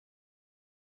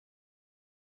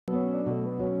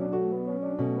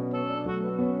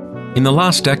In the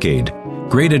last decade,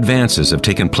 great advances have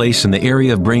taken place in the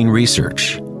area of brain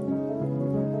research.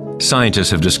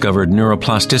 Scientists have discovered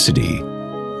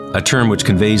neuroplasticity, a term which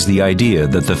conveys the idea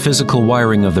that the physical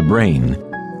wiring of the brain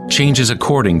changes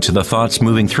according to the thoughts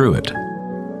moving through it.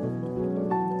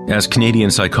 As Canadian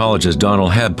psychologist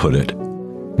Donald Hebb put it,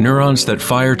 neurons that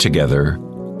fire together,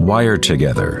 wire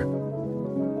together.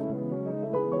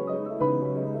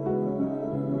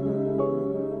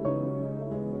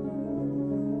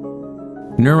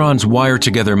 Neurons wire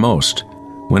together most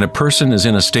when a person is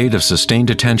in a state of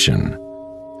sustained attention.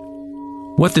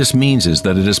 What this means is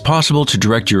that it is possible to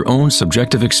direct your own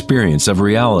subjective experience of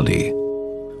reality.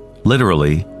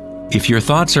 Literally, if your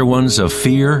thoughts are ones of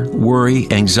fear,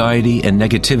 worry, anxiety, and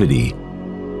negativity,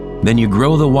 then you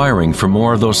grow the wiring for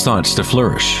more of those thoughts to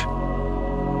flourish.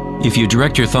 If you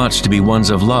direct your thoughts to be ones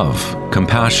of love,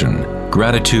 compassion,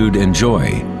 gratitude, and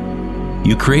joy,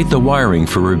 you create the wiring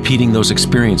for repeating those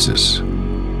experiences.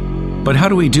 But how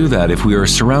do we do that if we are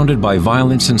surrounded by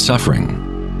violence and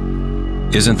suffering?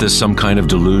 Isn't this some kind of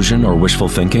delusion or wishful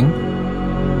thinking?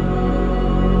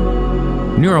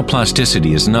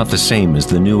 Neuroplasticity is not the same as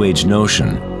the New Age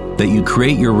notion that you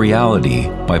create your reality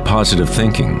by positive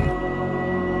thinking.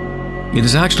 It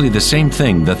is actually the same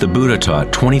thing that the Buddha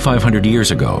taught 2,500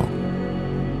 years ago.